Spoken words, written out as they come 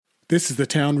This is the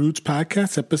Town Roots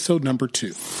Podcast, episode number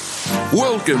 2.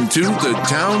 Welcome to the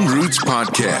Town Roots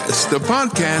Podcast, the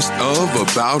podcast of,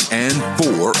 about, and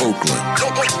for Oakland.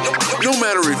 No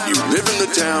matter if you live in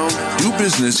the town, do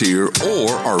business here,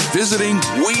 or are visiting,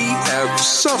 we have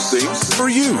something for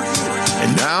you.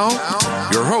 And now,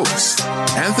 your hosts,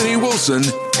 Anthony Wilson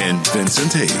and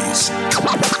Vincent Hayes.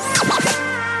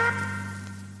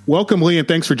 Welcome, Lee, and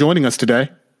thanks for joining us today.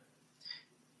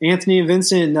 Anthony and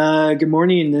Vincent, good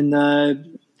morning, and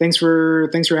thanks for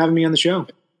having me on the show.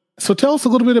 So tell us a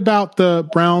little bit about the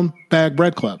Brown Bag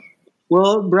Bread Club.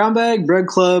 Well, Brown Bag Bread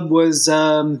Club was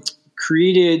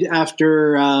created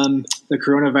after the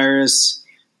coronavirus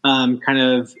kind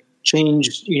of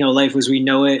changed, life as we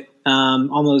know it,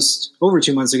 almost over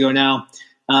 2 months ago now.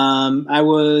 I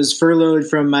was furloughed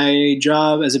from my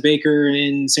job as a baker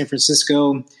in San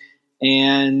Francisco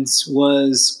and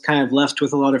was kind of left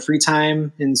with a lot of free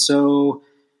time. And so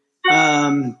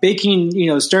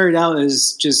baking, started out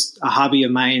as just a hobby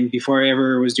of mine before I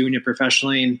ever was doing it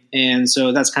professionally. And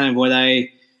so that's kind of what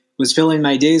I was filling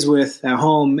my days with at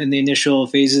home in the initial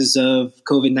phases of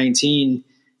COVID-19.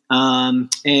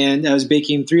 And I was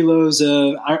baking 3 loaves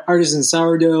of artisan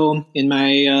sourdough in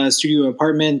my studio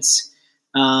apartment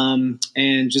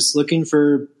and just looking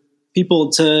for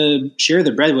people to share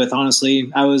the bread with.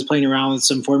 Honestly, I was playing around with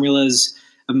some formulas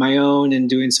of my own and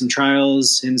doing some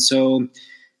trials. And so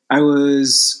I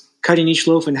was cutting each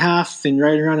loaf in half and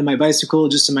riding around on my bicycle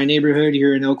just in my neighborhood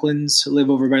here in Oakland. I live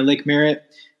over by Lake Merritt,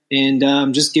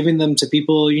 and just giving them to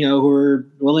people, who are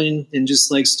willing and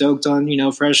just like stoked on,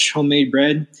 fresh homemade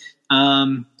bread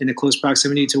in a close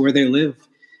proximity to where they live.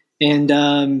 And,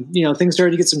 things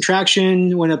started to get some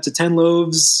traction, went up to 10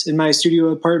 loaves in my studio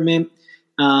apartment.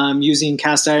 Using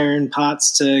cast iron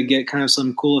pots to get kind of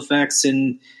some cool effects.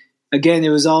 And again, it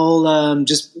was all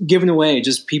just given away,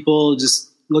 just people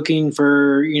just looking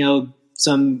for,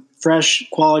 some fresh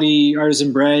quality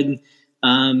artisan bread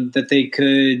that they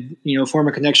could, form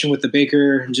a connection with the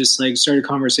baker and just like start a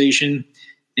conversation.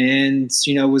 And,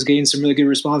 was getting some really good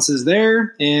responses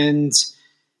there. And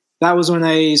that was when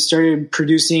I started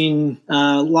producing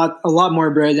a lot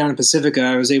more bread down in Pacifica.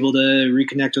 I was able to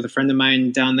reconnect with a friend of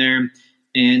mine down there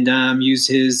and use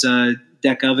his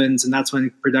deck ovens. And that's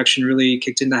when production really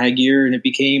kicked into high gear and it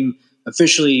became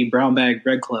officially Brown Bag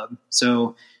Bread Club.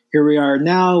 So here we are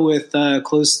now with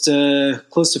close to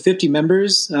 50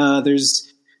 members.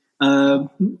 There's a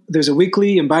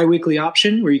weekly and bi-weekly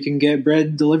option where you can get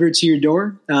bread delivered to your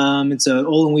door. It's a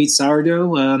Olin wheat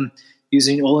sourdough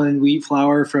using Olin wheat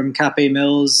flour from Cape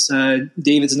Mills.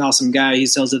 David's an awesome guy. He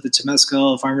sells at the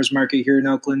Temescal Farmers Market here in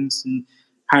Oakland, and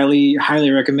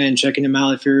highly recommend checking them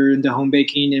out if you're into home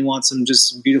baking and want some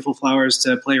just beautiful flours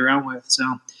to play around with. So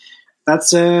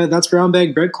that's Brown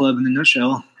Bag Bread Club in a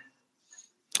nutshell.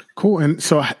 Cool. And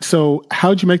so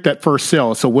how'd you make that first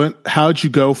sale? So how'd you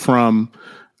go from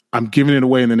I'm giving it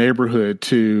away in the neighborhood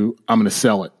to I'm going to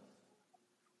sell it?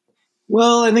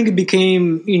 Well, I think it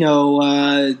became,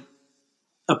 a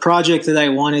project that I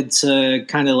wanted to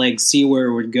kind of like see where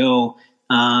it would go,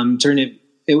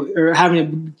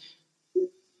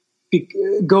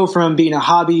 go from being a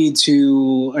hobby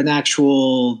to an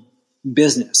actual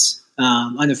business,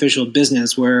 unofficial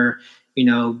business where,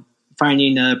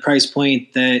 finding a price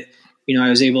point that, I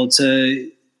was able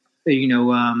to,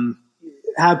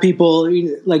 have people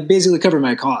like basically cover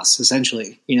my costs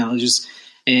essentially,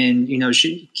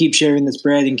 keep sharing this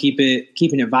bread and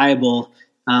keeping it viable.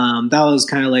 That was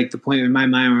kind of like the point in my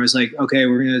mind where I was like, okay,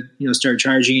 we're going to, start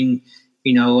charging,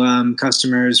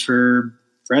 customers for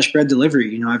fresh bread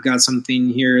delivery. I've got something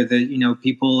here that,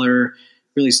 people are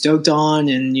really stoked on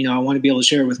and, I want to be able to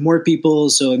share it with more people.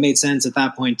 So it made sense at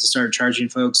that point to start charging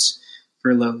folks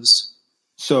for loaves.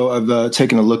 So I've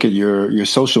taken a look at your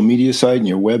social media site and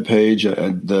your webpage.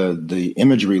 The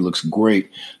imagery looks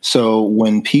great. So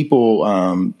when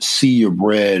people see your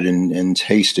bread and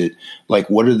taste it, like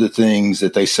what are the things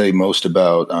that they say most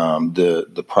about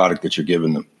the product that you're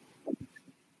giving them?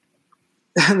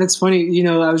 That's funny.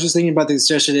 I was just thinking about this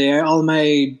yesterday. All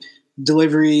my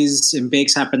deliveries and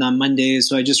bakes happen on Mondays,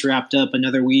 so I just wrapped up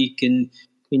another week. And,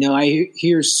 I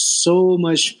hear so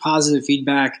much positive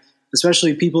feedback,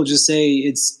 especially people just say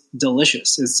it's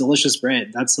delicious. It's delicious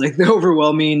bread. That's like the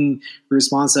overwhelming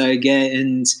response I get.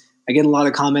 And I get a lot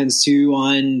of comments too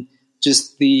on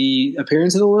just the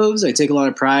appearance of the loaves. I take a lot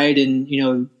of pride in,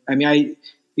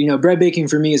 bread baking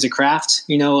for me is a craft,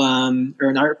 or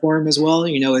an art form as well.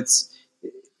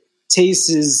 Taste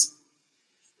is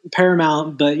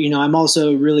paramount, but I'm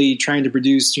also really trying to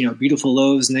produce beautiful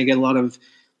loaves, and I get a lot of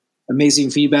amazing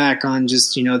feedback on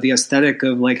just, the aesthetic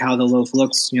of like how the loaf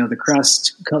looks, the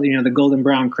crust, the golden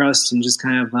brown crust, and just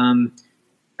kind of,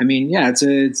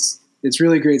 it's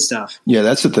really great stuff. Yeah,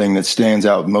 that's the thing that stands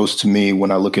out most to me when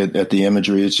I look at the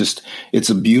imagery. It's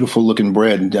a beautiful looking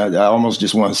bread. And I almost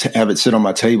just want to have it sit on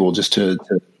my table just to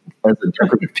as a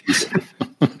decorative piece.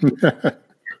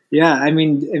 Yeah,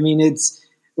 it's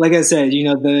like I said,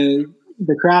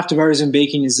 the craft of artisan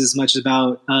baking is as much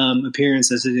about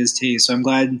appearance as it is taste. So I'm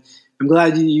glad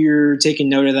you're taking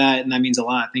note of that, and that means a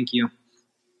lot. Thank you.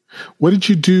 What did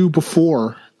you do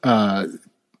before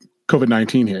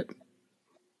COVID-19 hit?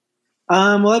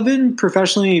 Well, I've been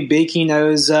professionally baking. I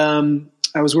was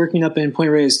working up in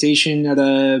Point Reyes Station at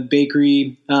a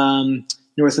bakery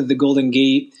north of the Golden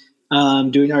Gate,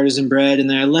 doing artisan bread, and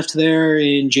then I left there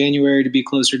in January to be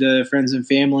closer to friends and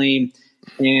family,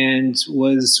 and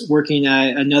was working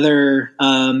at another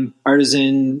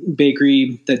artisan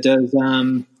bakery that does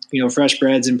fresh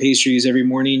breads and pastries every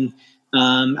morning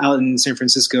out in San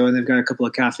Francisco, and they've got a couple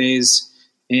of cafes,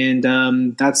 and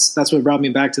that's what brought me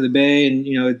back to the Bay,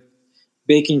 and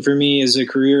baking for me is a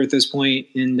career at this point,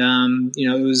 and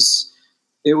it was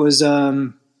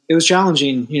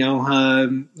challenging,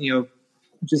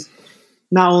 just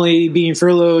not only being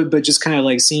furloughed, but just kind of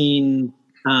like seeing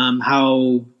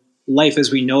how life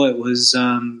as we know it was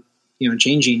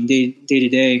changing day to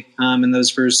day in those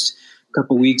first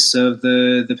couple weeks of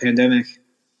the pandemic.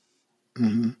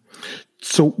 Mm-hmm.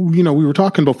 So, we were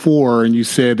talking before, and you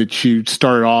said that you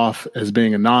started off as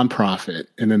being a nonprofit,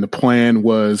 and then the plan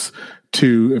was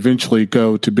to eventually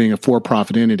go to being a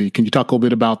for-profit entity. Can you talk a little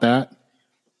bit about that?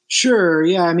 Sure.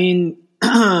 Yeah.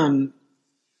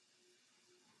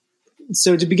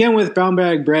 So to begin with, Brown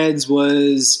Bag Breads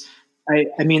was,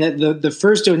 the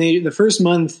first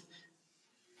month,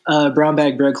 Brown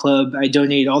Bag Bread Club, I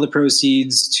donated all the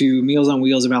proceeds to Meals on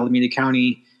Wheels of Alameda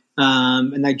County.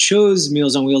 And I chose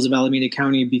Meals on Wheels of Alameda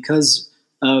County because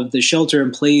of the shelter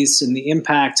in place and the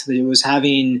impact that it was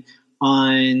having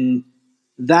on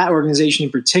that organization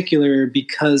in particular,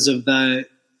 because of the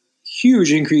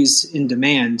huge increase in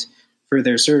demand for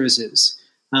their services.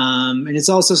 And it's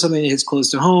also something that hits close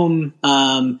to home.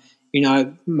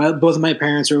 Both of my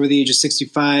parents are over the age of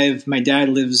 65. My dad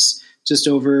lives just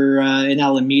over in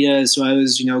Alameda. So I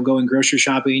was, going grocery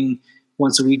shopping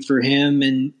once a week for him,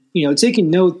 and, taking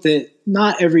note that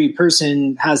not every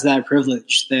person has that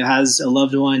privilege, that has a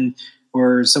loved one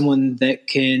or someone that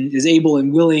is able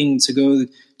and willing to go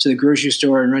to the grocery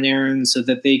store and run errands so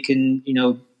that they can,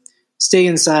 stay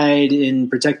inside and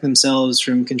protect themselves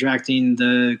from contracting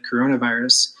the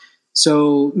coronavirus.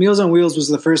 So Meals on Wheels was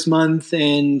the first month,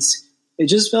 and it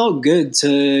just felt good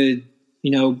to,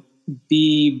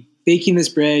 be baking this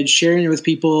bread, sharing it with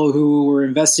people who were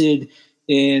invested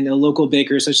in a local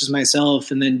baker such as myself,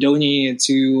 and then donating it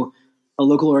to a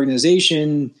local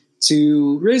organization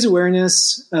to raise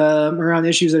awareness around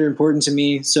issues that are important to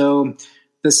me. So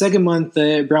the second month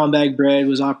that Brown Bag Bread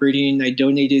was operating, I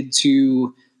donated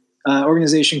to an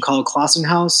organization called Clausen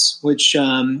House, which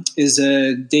is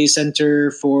a day center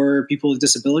for people with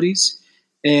disabilities.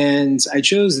 And I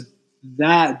chose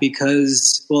that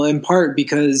because, in part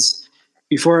because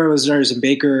before I was an artisan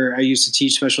baker, I used to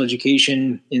teach special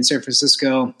education in San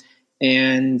Francisco,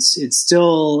 and it's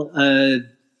still a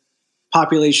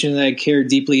population that I care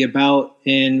deeply about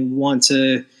and want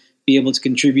to be able to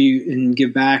contribute and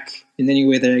give back in any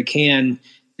way that I can.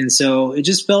 And so it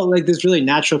just felt like this really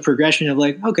natural progression of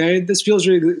like, okay, this feels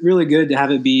really, really good to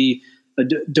have it be a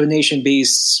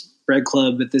donation-based bread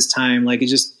club at this time. Like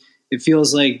it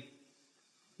feels like,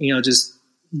 just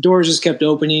doors just kept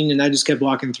opening, and I just kept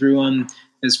walking through them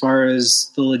as far as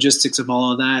the logistics of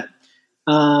all of that.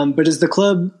 But as the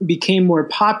club became more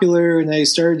popular and I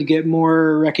started to get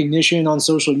more recognition on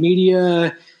social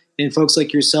media and folks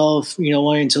like yourself,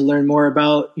 wanting to learn more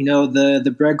about,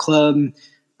 the bread club,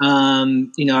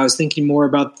 I was thinking more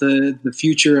about the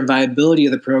future and viability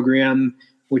of the program,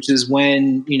 which is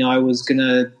when, I was going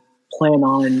to plan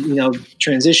on,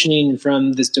 transitioning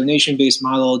from this donation-based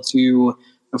model to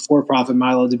a for-profit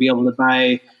model to be able to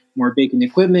buy more baking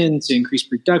equipment, to increase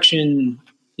production,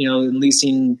 and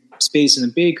leasing space in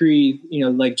the bakery,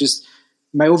 just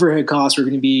my overhead costs were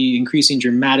going to be increasing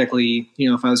dramatically,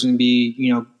 if I was going to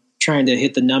be, trying to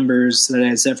hit the numbers that I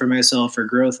had set for myself for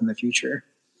growth in the future.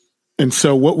 And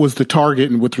so what was the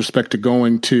target with respect to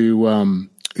going to,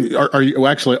 are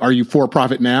you for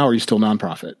profit now, or are you still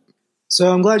nonprofit?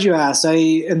 So I'm glad you asked. I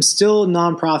am still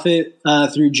nonprofit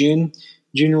through June.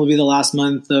 June will be the last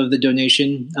month of the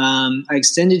donation. I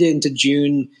extended it into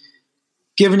June,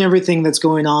 given everything that's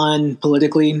going on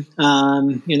politically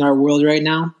in our world right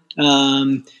now.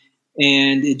 And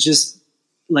it just,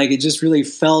 like it just really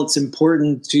felt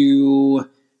important to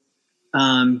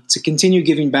continue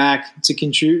giving back, to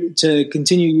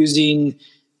continue using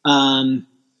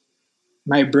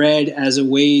my bread as a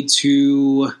way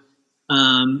to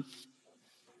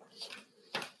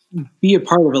be a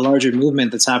part of a larger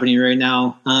movement that's happening right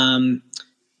now.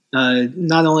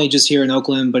 Not only just here in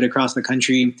Oakland, but across the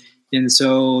country. And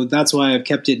so that's why I've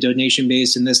kept it donation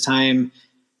based in this time.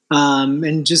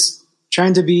 And just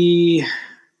trying to be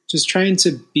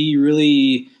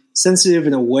really sensitive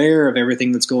and aware of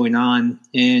everything that's going on,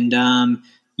 and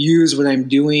use what I'm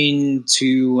doing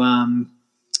to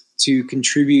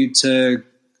contribute to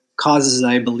causes that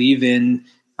I believe in,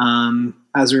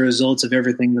 as a result of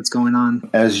everything that's going on.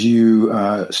 As you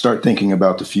start thinking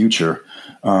about the future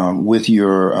with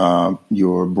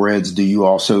your breads, do you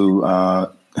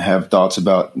also have thoughts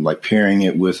about like pairing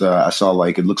it with? I saw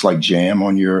like it looks like jam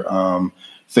on your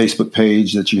Facebook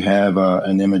page that you have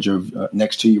an image of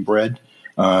next to your bread.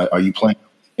 Are you planning on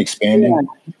expanding?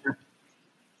 Yeah.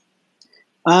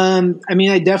 I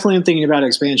mean, I definitely am thinking about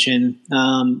expansion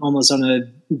almost on a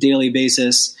daily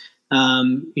basis.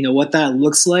 What that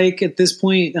looks like at this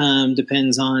point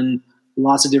depends on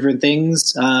lots of different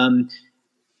things.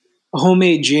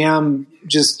 Homemade jam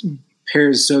just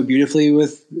pairs so beautifully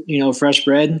with, fresh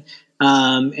bread.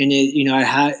 And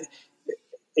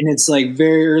it's like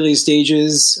very early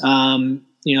stages. I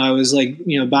was like,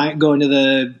 going to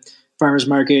the farmer's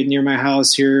market near my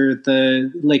house here at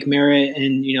the Lake Merritt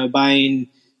and, buying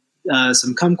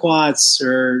some kumquats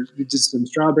or just some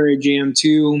strawberry jam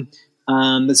too.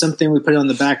 That's something we put on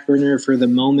the back burner for the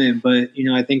moment. But,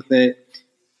 I think that,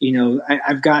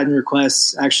 I've gotten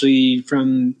requests actually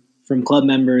from club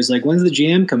members, like, when's the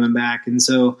jam coming back? And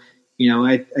so,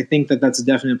 I think that that's a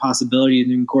definite possibility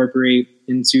to incorporate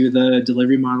into the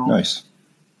delivery model. Nice.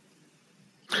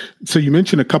 So you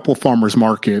mentioned a couple of farmers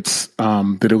markets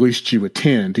that at least you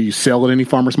attend. Do you sell at any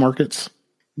farmers markets?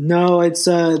 No, it's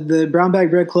the Brown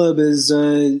Bag Bread Club is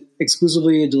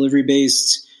exclusively a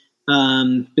delivery-based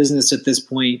business at this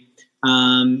point.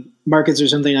 Markets are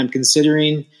something I'm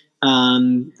considering.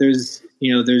 There's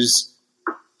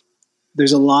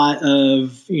a lot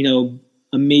of,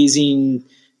 amazing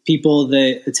people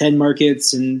that attend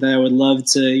markets and that I would love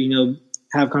to,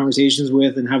 have conversations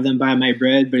with and have them buy my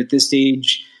bread. But at this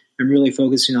stage, I'm really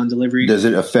focusing on delivery. Does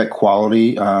it affect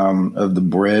quality of the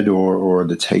bread or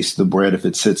the taste of the bread if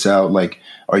it sits out? Like,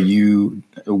 how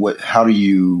do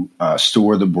you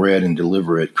store the bread and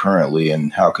deliver it currently?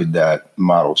 And how could that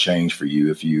model change for you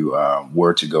if you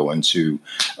were to go into,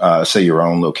 say, your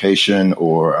own location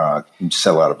or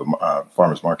sell out of a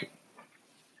farmer's market?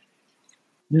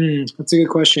 That's a good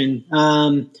question.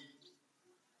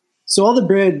 So all the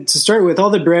bread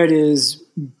is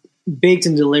baked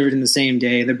and delivered in the same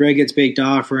day. The bread gets baked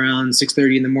off around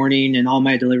 6:30 in the morning, and all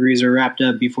my deliveries are wrapped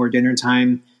up before dinner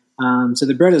time. So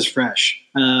the bread is fresh.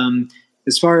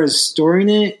 As far as storing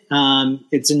it,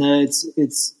 it's in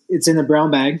a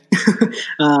brown bag.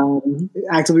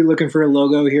 Actively looking for a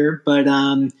logo here, but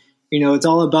it's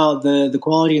all about the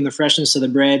quality and the freshness of the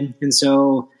bread. And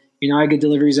so I get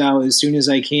deliveries out as soon as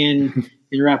I can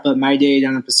and wrap up my day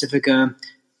down in Pacifica.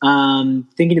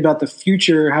 Thinking about the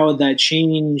future, how would that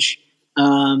change?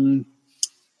 I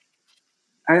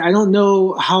don't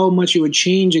know how much it would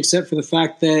change, except for the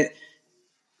fact that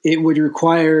it would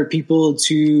require people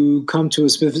to come to a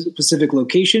specific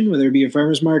location, whether it be a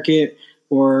farmer's market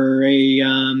or a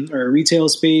retail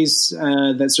space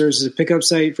that serves as a pickup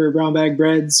site for brown bag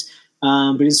breads.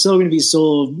 But it's still going to be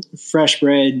sold fresh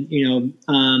bread,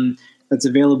 that's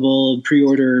available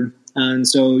pre-order. And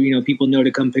so, people know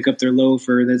to come pick up their loaf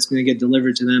or that's going to get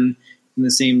delivered to them in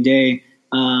the same day.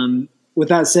 With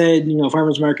that said,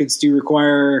 farmers markets do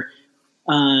require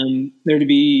there to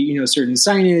be, certain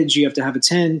signage. You have to have a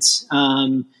tent,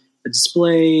 a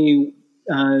display,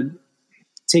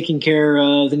 taking care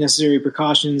of the necessary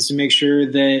precautions to make sure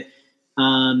that,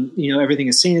 everything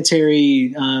is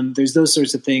sanitary. There's those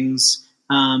sorts of things.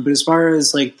 But as far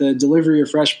as like the delivery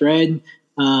of fresh bread,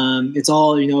 it's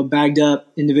all, bagged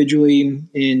up individually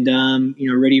and,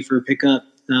 ready for pickup,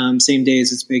 same day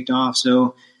as it's baked off.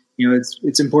 So,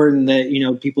 it's important that,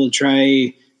 people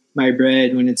try my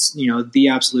bread when it's, the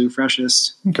absolute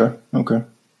freshest. Okay.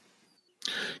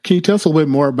 Can you tell us a little bit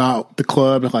more about the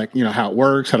club, like, how it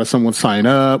works? How does someone sign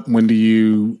up? When do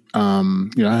you, how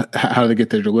do they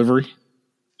get their delivery?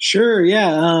 Sure.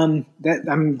 Yeah.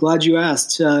 I'm glad you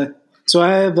asked. So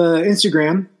I have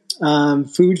Instagram,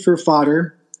 Food for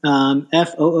Fodder,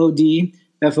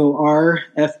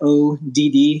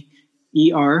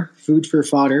 FOODFORFODDER, Food for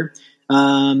Fodder.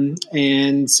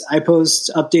 And I post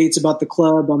updates about the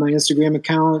club on my Instagram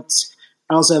account.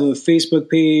 I also have a Facebook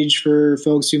page for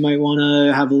folks who might want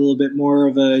to have a little bit more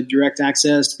of a direct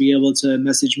access to be able to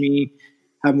message me,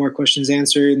 have more questions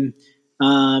answered. And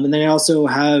then I also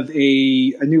have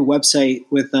a new website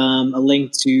with a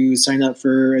link to sign up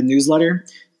for a newsletter.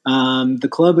 The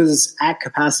club is at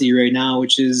capacity right now,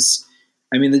 which is,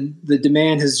 I mean, the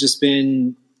demand has just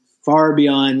been far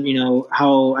beyond,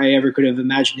 how I ever could have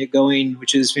imagined it going,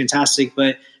 which is fantastic.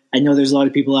 But I know there's a lot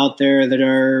of people out there that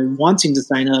are wanting to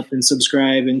sign up and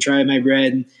subscribe and try my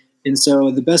bread. And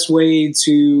so the best way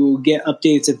to get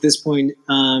updates at this point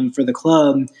for the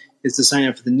club is to sign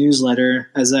up for the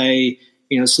newsletter, as I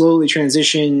slowly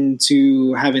transition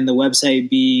to having the website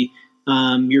be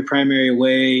your primary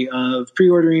way of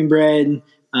pre-ordering bread,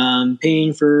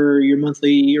 paying for your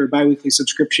monthly or biweekly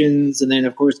subscriptions, and then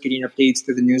of course getting updates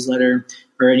through the newsletter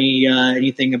or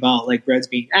anything about like breads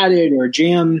being added or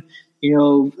jam,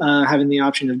 having the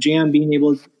option of jam being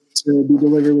able to be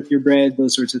delivered with your bread,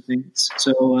 those sorts of things.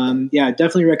 So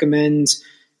definitely recommend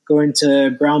going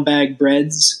to Brown Bag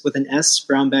Breads with an S,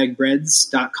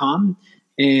 brownbagbreads.com,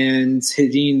 and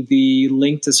hitting the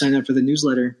link to sign up for the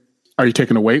newsletter. Are you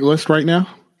taking a wait list right now?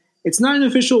 It's not an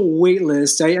official wait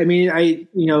list. I mean,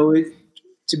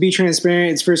 to be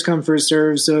transparent, it's first come, first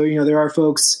serve. So, there are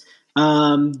folks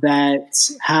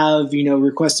that have,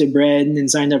 requested bread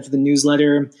and signed up for the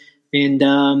newsletter. And,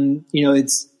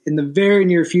 it's in the very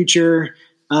near future,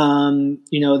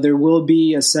 there will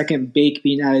be a second bake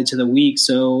being added to the week.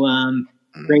 So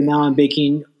right now I'm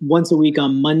baking once a week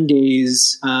on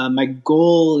Mondays. My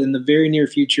goal in the very near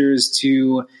future is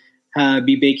to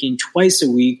be baking twice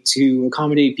a week to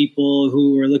accommodate people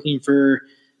who are looking for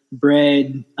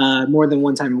bread more than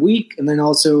one time a week, and then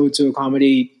also to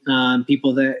accommodate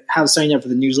people that have signed up for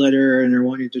the newsletter and are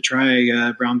wanting to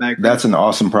try brown bag bread. That's an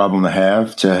awesome problem to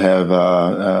have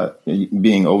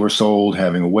being oversold,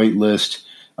 having a wait list,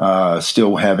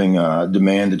 still having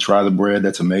demand to try the bread.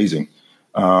 That's amazing.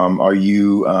 Are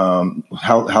you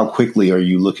how quickly are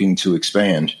you looking to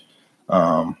expand?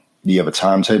 Do you have a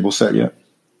timetable set yet?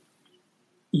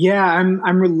 Yeah,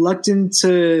 I'm reluctant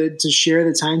to share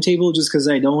the timetable just because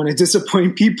I don't want to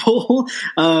disappoint people.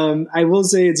 I will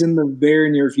say it's in the very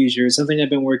near future. It's something I've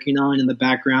been working on in the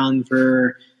background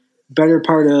for better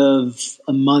part of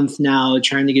a month now,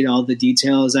 trying to get all the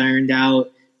details ironed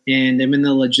out. And I'm in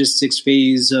the logistics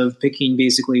phase of picking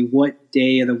basically what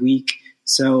day of the week.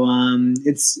 So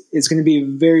it's going to be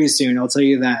very soon. I'll tell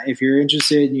you that. If you're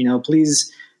interested, please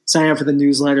sign up for the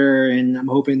newsletter, and I'm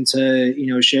hoping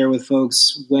to, share with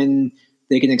folks when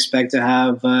they can expect to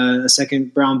have a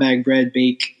second brown bag bread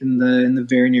bake in the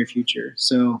very near future.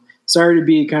 So sorry to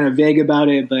be kind of vague about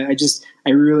it, but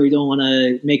I really don't want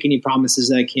to make any promises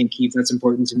that I can't keep. That's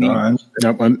important to me.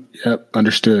 Yep.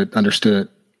 Understood.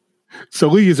 So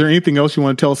Lee, is there anything else you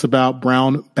want to tell us about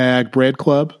Brown Bag Bread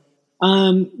Club?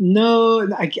 No,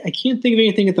 I can't think of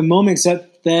anything at the moment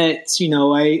except that,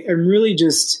 I'm really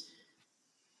just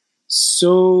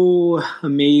so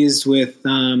amazed with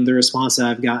the response that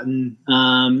I've gotten.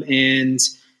 And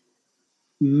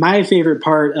my favorite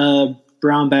part of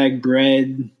brown bag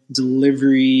bread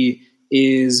delivery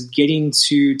is getting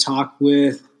to talk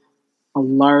with a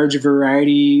large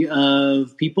variety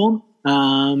of people.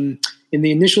 In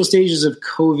the initial stages of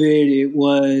COVID, it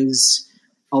was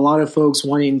a lot of folks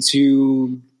wanting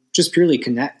to just purely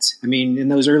connect. I mean, in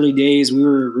those early days, we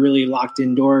were really locked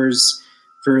indoors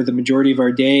for the majority of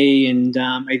our day. And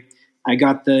I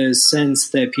got the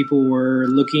sense that people were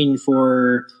looking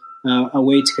for a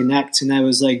way to connect. And I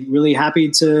was like really happy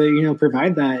to,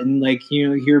 provide that and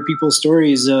hear people's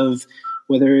stories of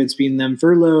whether it's being them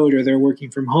furloughed or they're working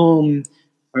from home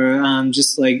or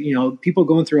just people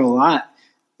going through a lot.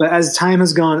 But as time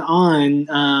has gone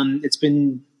on, it's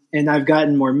been, and I've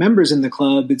gotten more members in the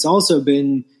club, it's also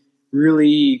been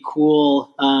really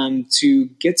cool to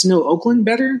get to know Oakland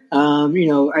better.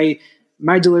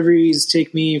 My deliveries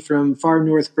take me from far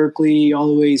north Berkeley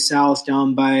all the way south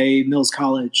down by Mills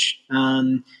College.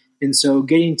 And so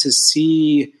getting to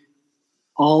see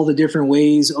all the different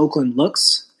ways Oakland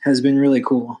looks has been really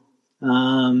cool.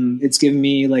 It's given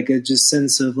me a just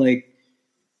sense of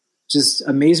just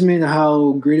amazement at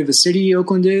how great of a city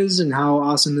Oakland is and how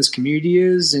awesome this community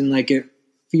is. And it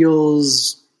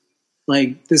feels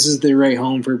like this is the right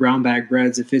home for brown bag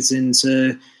breads. It fits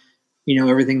into,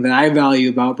 everything that I value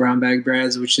about brown bag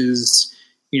breads, which is,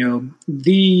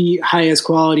 the highest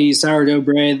quality sourdough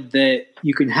bread that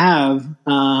you can have,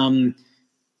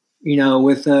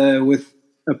 with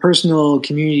a personal,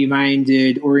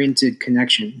 community-minded, oriented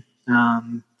connection.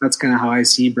 That's kind of how I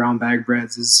see brown bag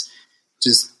breads, is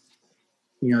just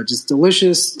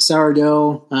delicious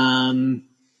sourdough,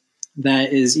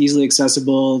 that is easily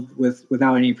accessible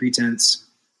without any pretense.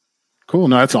 Cool.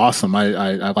 No, that's awesome.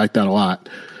 I like that a lot.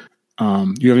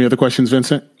 You have any other questions,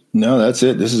 Vincent? No, that's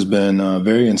it. This has been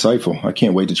very insightful. I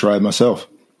can't wait to try it myself.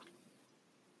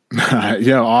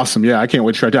 Yeah, awesome. Yeah, I can't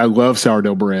wait to try it. I love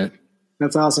sourdough bread.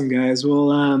 That's awesome, guys.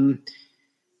 Well,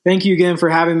 thank you again for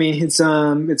having me. It's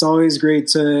always great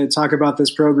to talk about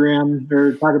this program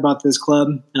or talk about this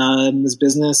club, this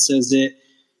business as it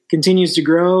continues to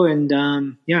grow. And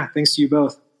thanks to you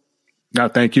both. No,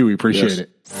 thank you. We appreciate it.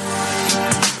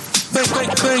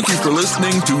 Thank you for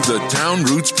listening to the Town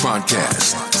Roots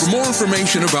Podcast. For more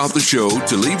information about the show,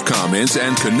 to leave comments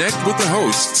and connect with the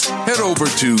hosts, head over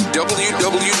to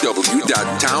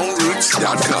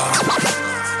www.townroots.com.